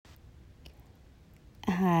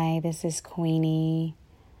Hi, this is Queenie.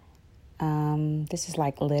 This is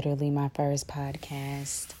like literally my first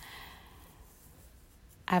podcast.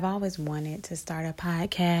 I've always wanted to start a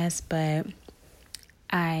podcast, but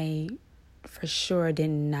I for sure did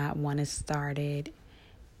not want to start it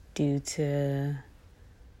due to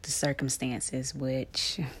the circumstances,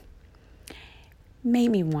 which made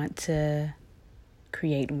me want to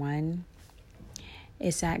create one.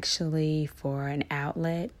 It's actually for an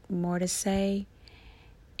outlet, more to say,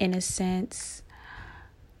 in a sense.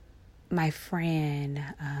 My friend,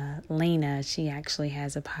 Lena, she actually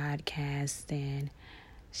has a podcast and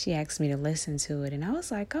she asked me to listen to it. And I was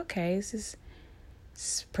like, okay, this is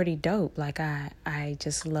pretty dope. Like, I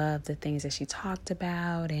just love the things that she talked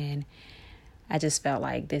about. And I just felt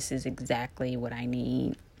like this is exactly what I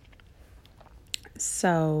need.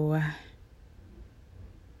 So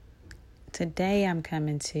today I'm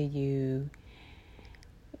coming to you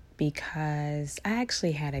because I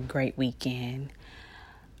actually had a great weekend.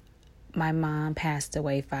 My mom passed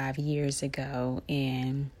away 5 years ago,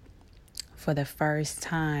 and for the first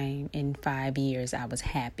time in 5 years, I was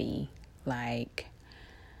happy. Like,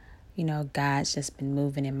 God's just been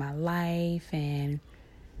moving in my life, and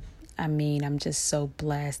I'm just so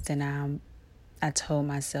blessed, and I told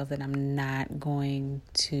myself that I'm not going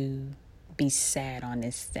to be sad on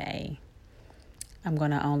this day. I'm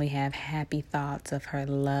going to only have happy thoughts of her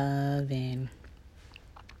love and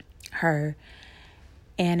her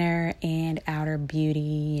inner and outer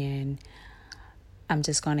beauty, and I'm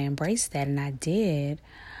just going to embrace that. And I did.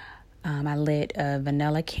 I lit a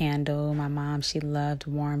vanilla candle. My mom, she loved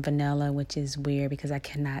warm vanilla, which is weird because I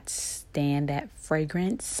cannot stand that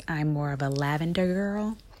fragrance. I'm more of a lavender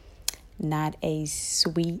girl, not a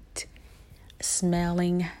sweet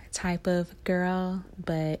smelling type of girl.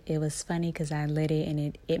 But it was funny because I lit it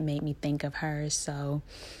and it made me think of her. So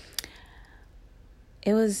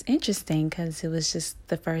it was interesting because it was just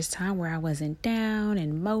the first time where I wasn't down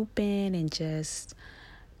and moping and just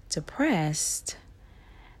depressed.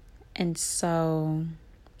 And so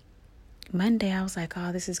Monday I was like,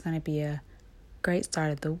 oh, this is going to be a great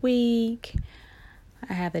start of the week.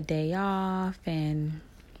 I have a day off. And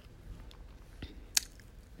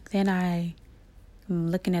then I'm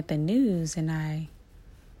looking at the news and I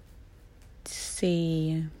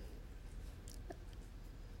see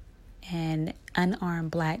an unarmed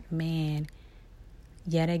black man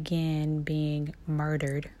yet again being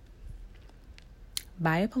murdered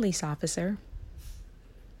by a police officer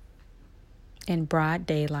in broad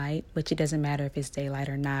daylight, which it doesn't matter if it's daylight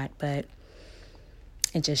or not, but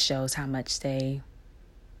it just shows how much they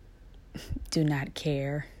do not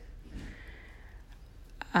care.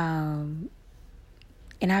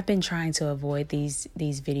 And I've been trying to avoid these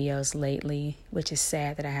videos lately, which is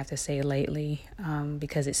sad that I have to say lately,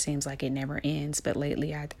 because it seems like it never ends. But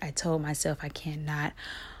lately I told myself I cannot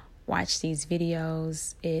watch these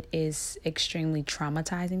videos. It is extremely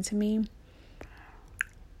traumatizing to me.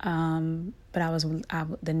 But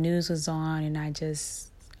the news was on and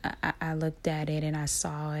I looked at it and I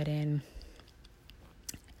saw it, and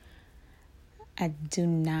I do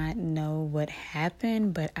not know what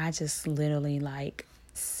happened, but I just literally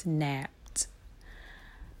snapped.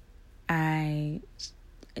 So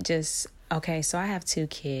I have 2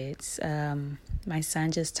 kids. My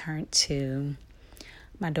son just turned 2.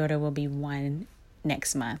 My daughter will be 1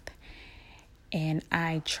 next month. And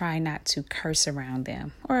I try not to curse around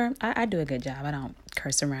them. Or I do a good job. I don't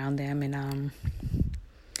curse around them. And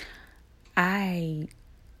I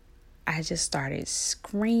just started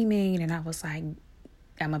screaming. And I was like,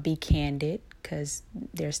 I'm going to be candid because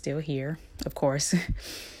they're still here, of course.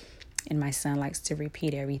 And my son likes to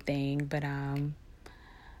repeat everything. But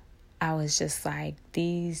I was just like,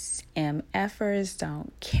 these MFers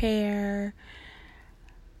don't care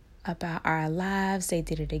about our lives. They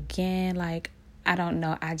did it again. I don't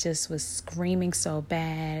know. I just was screaming so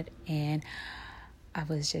bad, and I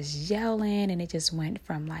was just yelling, and it just went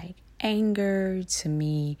from anger to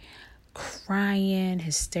me crying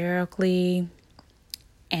hysterically.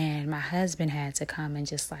 And my husband had to come and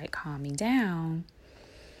just calm me down.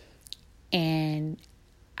 And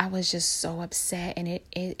I was just so upset. And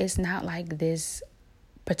it's not like this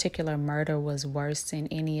particular murder was worse than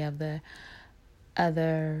any of the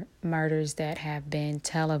other murders that have been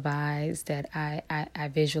televised that I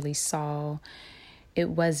visually saw.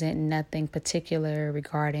 It wasn't nothing particular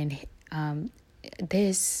regarding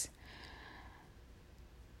this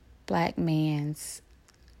black man's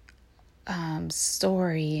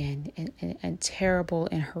story and terrible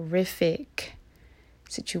and horrific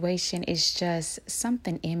situation. Is just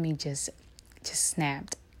something in me just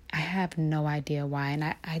snapped I have no idea why.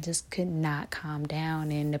 And I just could not calm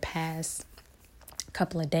down. In the past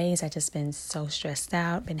couple of days, I just been so stressed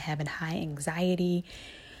out, been having high anxiety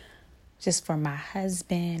just for my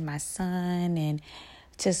husband, my son, and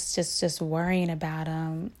just worrying about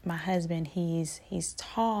him. My husband, he's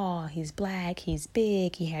tall, he's black, he's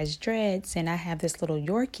big, he has dreads, and I have this little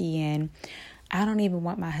Yorkie, and I don't even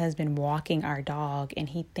want my husband walking our dog, and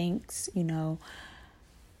he thinks,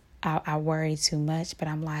 I worry too much. But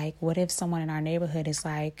I'm like, what if someone in our neighborhood is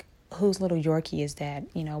like, whose little Yorkie is that?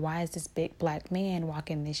 Why is this big black man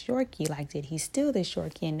walking this Yorkie? Like, did he steal this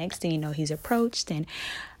Yorkie? And next thing you know, he's approached. And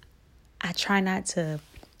I try not to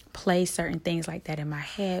play certain things like that in my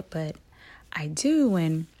head, but I do.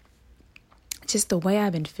 And just the way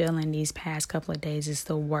I've been feeling these past couple of days is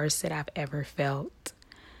the worst that I've ever felt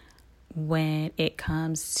when it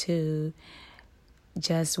comes to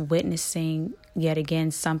just witnessing yet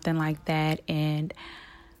again something like that, and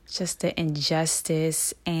just the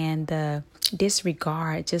injustice and the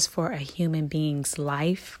disregard just for a human being's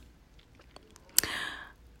life.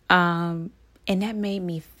 And that made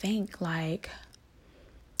me think, like,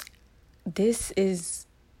 this is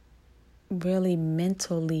really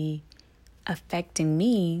mentally affecting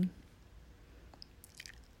me.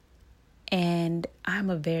 And I'm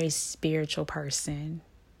a very spiritual person.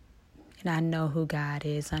 And I know who God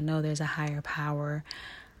is. I know there's a higher power.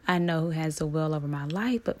 I know who has the will over my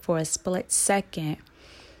life. But for a split second,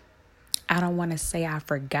 I don't want to say I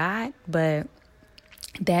forgot, but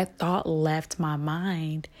that thought left my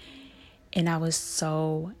mind. And I was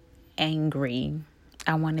so angry.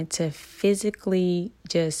 I wanted to physically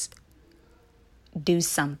just do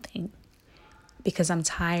something, because I'm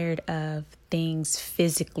tired of things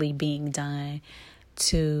physically being done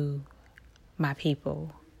to my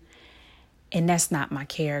people. And that's not my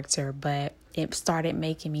character, but it started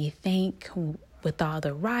making me think, with all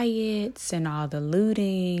the riots and all the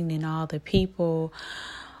looting and all the people,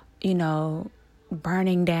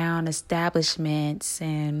 burning down establishments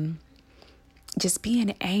and just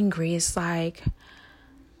being angry. It's like,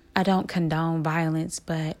 I don't condone violence,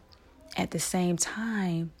 but at the same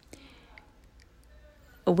time,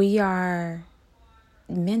 we are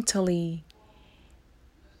mentally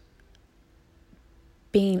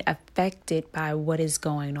being affected by what is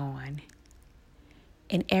going on.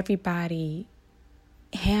 And everybody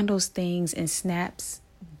handles things and snaps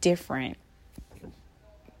different.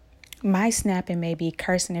 My snapping may be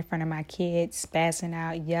cursing in front of my kids, spazzing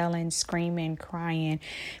out, yelling, screaming, crying,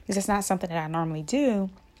 because it's not something that I normally do.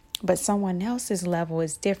 But someone else's level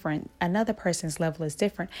is different. Another person's level is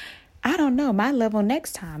different. I don't know. My level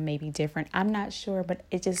next time may be different. I'm not sure, but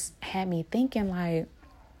it just had me thinking, like,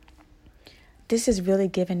 this is really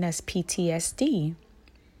giving us PTSD.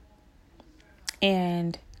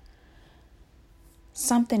 And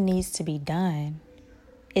something needs to be done.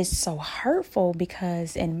 It's so hurtful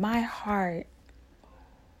because in my heart,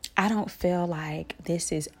 I don't feel like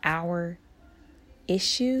this is our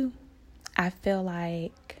issue. I feel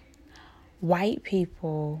like white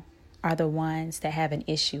people are the ones that have an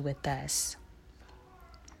issue with us.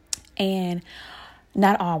 And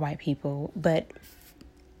not all white people, but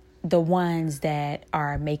the ones that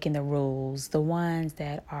are making the rules, the ones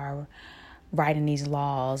that are writing these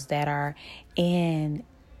laws, that are in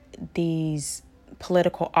these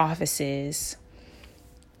political offices,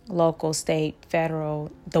 local, state,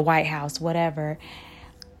 federal, the White House, whatever.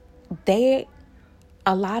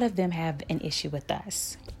 A lot of them have an issue with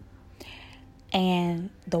us.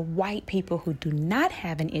 And the white people who do not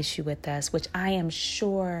have an issue with us, which I am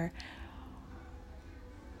sure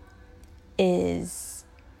is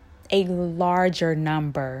a larger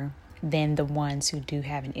number than the ones who do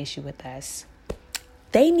have an issue with us,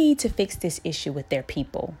 they need to fix this issue with their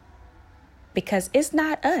people, because it's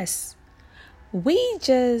not us. We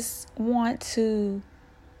just want to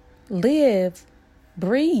live,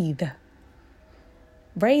 breathe,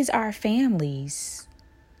 raise our families,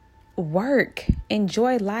 work,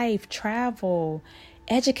 enjoy life, travel,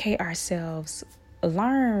 educate ourselves,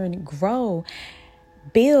 learn, grow,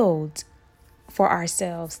 build for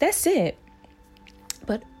ourselves. That's it.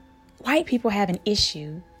 But white people have an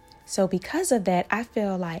issue. So because of that, I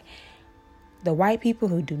feel like the white people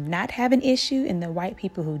who do not have an issue and the white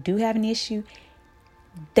people who do have an issue,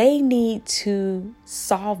 they need to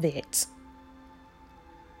solve it.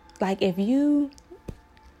 Like, if you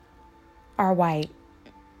are white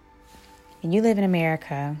and you live in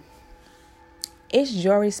America, it's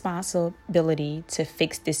your responsibility to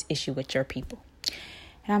fix this issue with your people.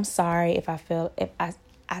 And I'm sorry if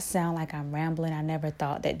I sound like I'm rambling. I never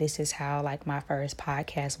thought that this is how like my first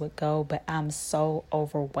podcast would go, but I'm so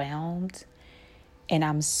overwhelmed And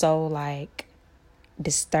I'm so like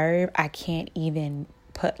disturbed. I can't even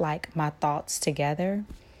put like my thoughts together.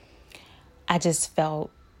 I just felt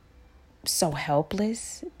so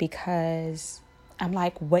helpless because I'm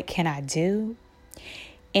like, what can I do?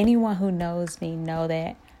 Anyone who knows me know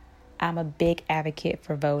that I'm a big advocate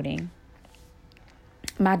for voting.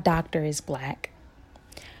 My doctor is Black.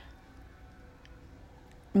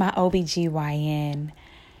 My OBGYN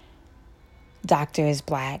doctor is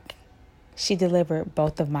Black. She delivered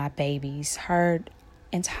both of my babies. Her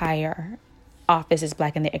entire office is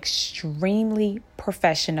Black, and they're extremely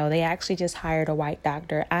professional. They actually just hired a white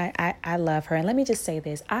doctor. I love her. And let me just say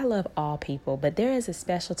this. I love all people, but there is a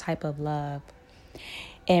special type of love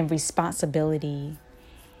and responsibility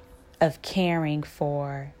of caring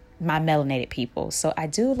for my melanated people. So I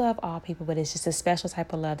do love all people, but it's just a special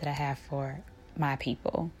type of love that I have for my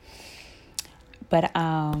people. But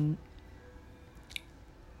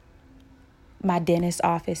my dentist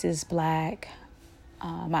office is Black.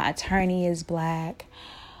 My attorney is Black.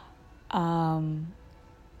 I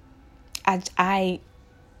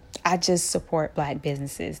just support Black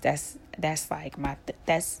businesses. That's like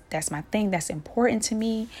that's my thing. That's important to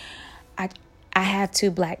me. I have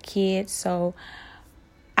 2 Black kids, so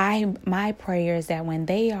my prayer is that when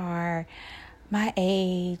they are my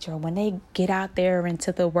age or when they get out there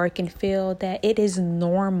into the working field, that it is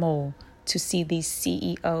normal to see these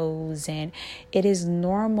CEOs, and it is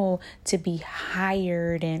normal to be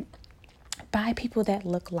hired and by people that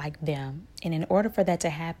look like them. And in order for that to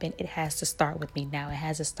happen, it has to start with me now. It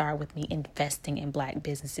has to start with me investing in Black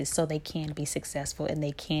businesses so they can be successful and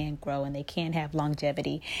they can grow and they can have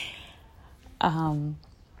longevity.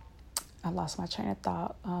 I lost my train of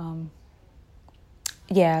thought.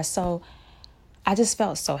 So I just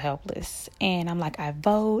felt so helpless. And I'm like, I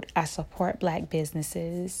vote, I support Black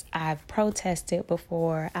businesses. I've protested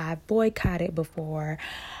before. I've boycotted before.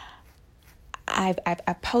 I've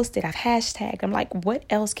posted, I've hashtagged. I'm like, what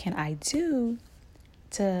else can I do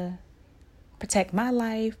to protect my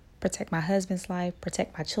life, protect my husband's life,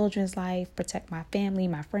 protect my children's life, protect my family,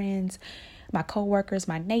 my friends, my coworkers,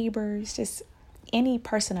 my neighbors, just any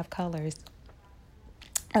person of color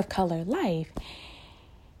life.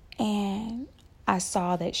 And I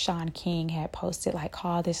saw that Shaun King had posted, like,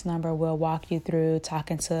 call this number, we'll walk you through,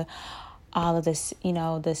 talking to all of this,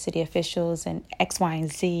 the city officials and X, Y, and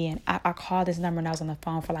Z. And I called this number and I was on the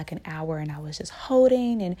phone for like an hour and I was just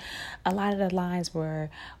holding. And a lot of the lines were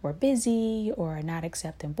busy or not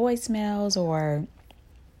accepting voicemails, or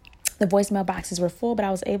the voicemail boxes were full, but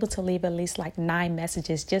I was able to leave at least like 9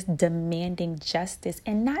 messages just demanding justice,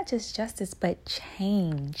 and not just justice, but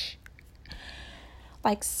change.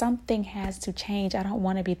 Like, something has to change. I don't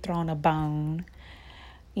want to be thrown a bone.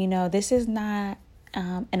 This is not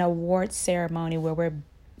an award ceremony where we're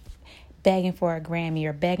begging for a Grammy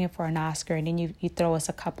or begging for an Oscar, and then you throw us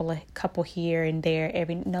a couple here and there.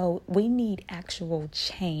 No, we need actual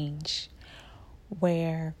change,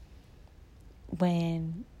 where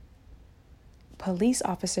when police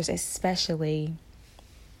officers especially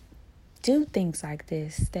do things like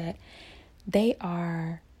this, that they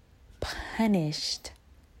are punished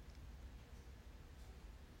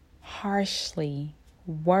harshly,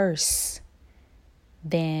 worse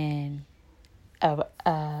than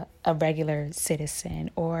a regular citizen,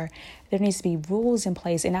 or there needs to be rules in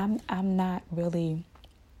place. And I'm not really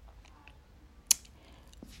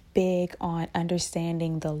big on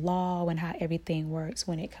understanding the law and how everything works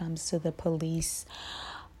when it comes to the police,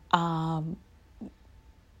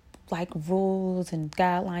 like rules and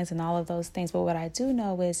guidelines and all of those things. But what I do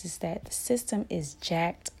know is that the system is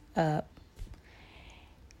jacked up,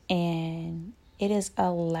 and it is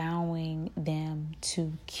allowing them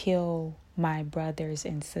to kill my brothers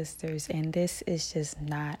and sisters. And this is just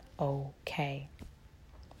not okay.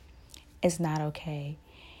 It's not okay.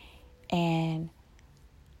 And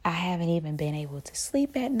I haven't even been able to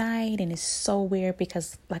sleep at night. And it's so weird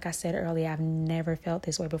because, like I said earlier, I've never felt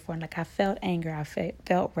this way before. Like, I felt anger. I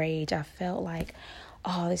felt rage. I felt like,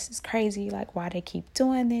 oh, this is crazy. Like, why they keep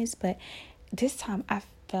doing this? But this time I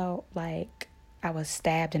felt like I was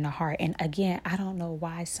stabbed in the heart. And again, I don't know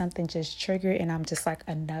why, something just triggered, and I'm just like,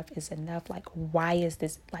 enough is enough. Like, why is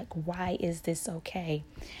this okay?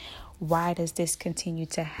 Why does this continue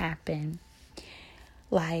to happen?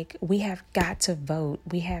 Like, we have got to vote.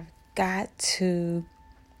 We have got to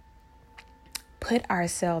put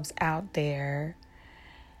ourselves out there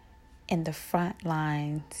in the front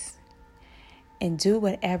lines and do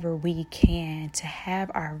whatever we can to have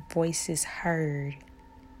our voices heard,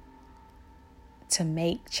 to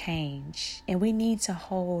make change. And we need to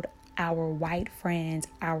hold our white friends,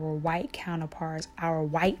 our white counterparts, our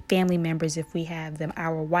white family members, if we have them,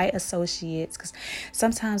 our white associates. Because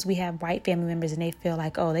sometimes we have white family members and they feel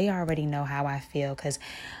like, oh, they already know how I feel because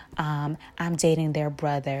I'm dating their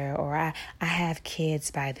brother, or I have kids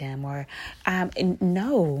by them, or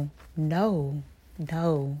no,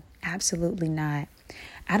 absolutely not.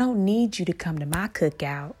 I don't need you to come to my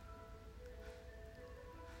cookout.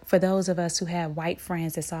 For those of us who have white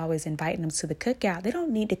friends that's always inviting them to the cookout, they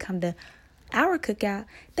don't need to come to our cookout.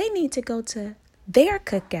 They need to go to their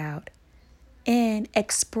cookout and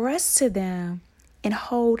express to them and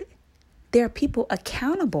hold their people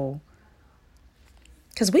accountable.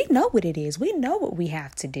 Because we know what it is. We know what we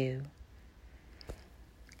have to do.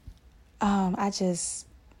 I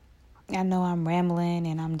know I'm rambling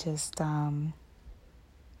and I'm just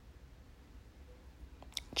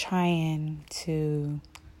trying to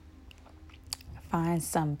find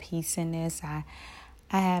some peace in this. I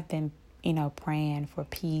have been, praying for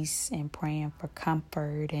peace and praying for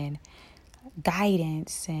comfort and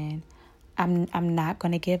guidance, and I'm not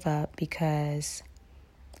going to give up because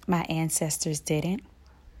my ancestors didn't.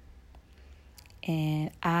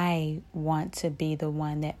 And I want to be the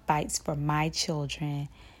one that fights for my children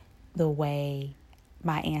the way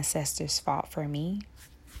my ancestors fought for me.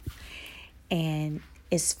 And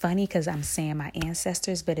it's funny because I'm saying my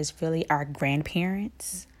ancestors, but it's really our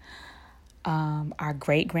grandparents, our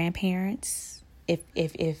great-grandparents.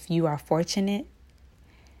 If you are fortunate,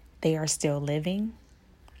 they are still living.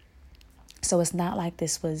 So it's not like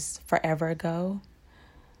this was forever ago.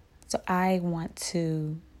 So I want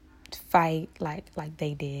to fight like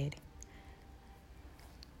they did.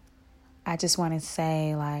 I just want to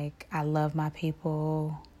say, I love my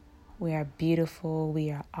people. We are beautiful.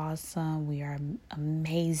 We are awesome. We are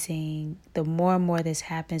amazing. The more and more this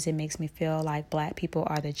happens, it makes me feel like Black people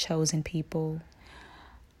are the chosen people.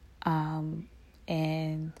 And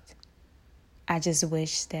I just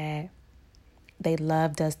wish that they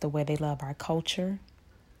loved us the way they love our culture.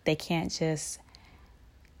 They can't just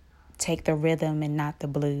take the rhythm and not the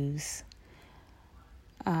blues.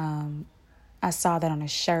 I saw that on a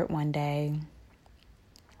shirt one day,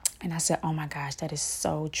 and I said, oh my gosh, that is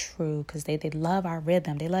so true, because they love our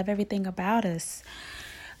rhythm. They love everything about us,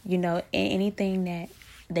 anything that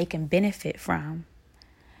they can benefit from.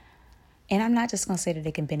 And I'm not just going to say that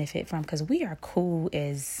they can benefit from, because we are cool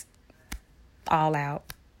as all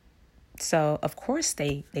out. So, of course,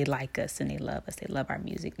 they like us and they love us. They love our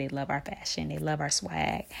music. They love our fashion. They love our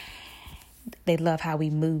swag. They love how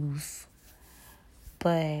we move.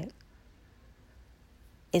 But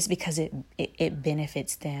it's because it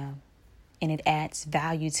benefits them and it adds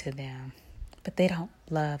value to them. But they don't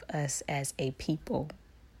love us as a people.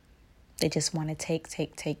 They just want to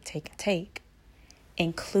take,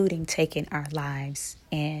 including taking our lives.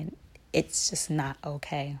 And it's just not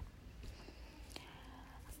okay.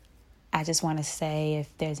 I just want to say,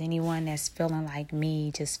 if there's anyone that's feeling like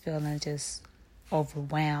me, just feeling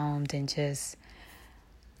overwhelmed and just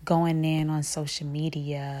going in on social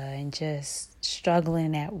media and just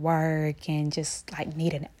struggling at work and just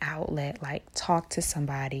need an outlet, talk to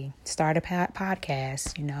somebody, start a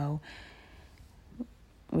podcast,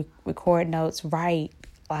 record notes, write,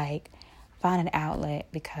 find an outlet,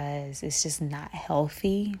 because it's just not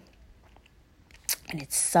healthy. And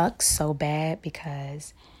it sucks so bad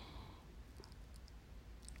because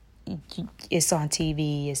it's on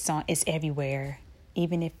TV, it's everywhere.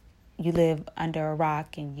 Even if you live under a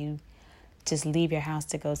rock and you just leave your house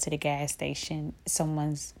to go to the gas station,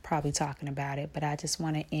 someone's probably talking about it. But I just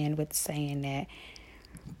want to end with saying that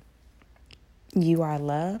you are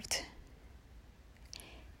loved.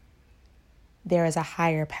 There is a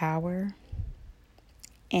higher power,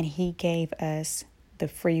 and He gave us the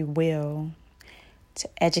free will to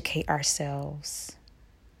educate ourselves,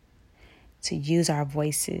 to use our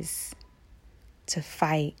voices, to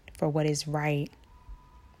fight for what is right,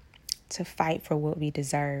 to fight for what we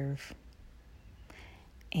deserve.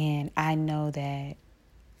 And I know that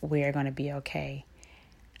we're going to be okay.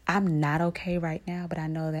 I'm not okay right now, but I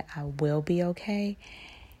know that I will be okay.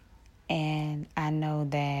 And I know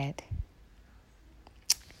that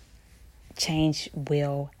change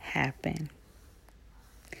will happen.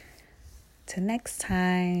 Till next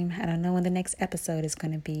time, I don't know when the next episode is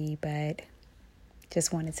going to be, but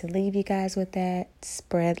just wanted to leave you guys with that.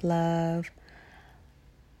 Spread love.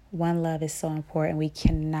 One love is so important. We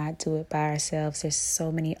cannot do it by ourselves. There's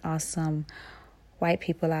so many awesome white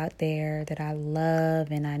people out there that I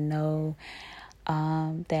love, and I know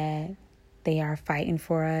that they are fighting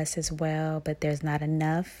for us as well, but there's not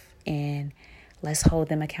enough, and let's hold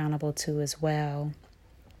them accountable too as well,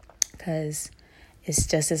 because It's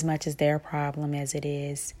just as much as their problem as it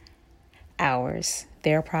is ours.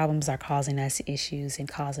 Their problems are causing us issues and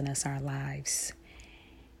causing us our lives.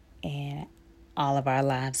 And all of our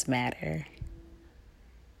lives matter.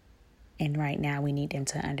 And right now we need them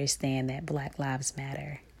to understand that Black lives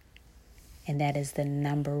matter. And that is the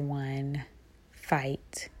number one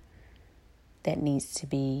fight that needs to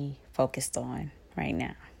be focused on right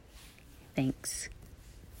now. Thanks.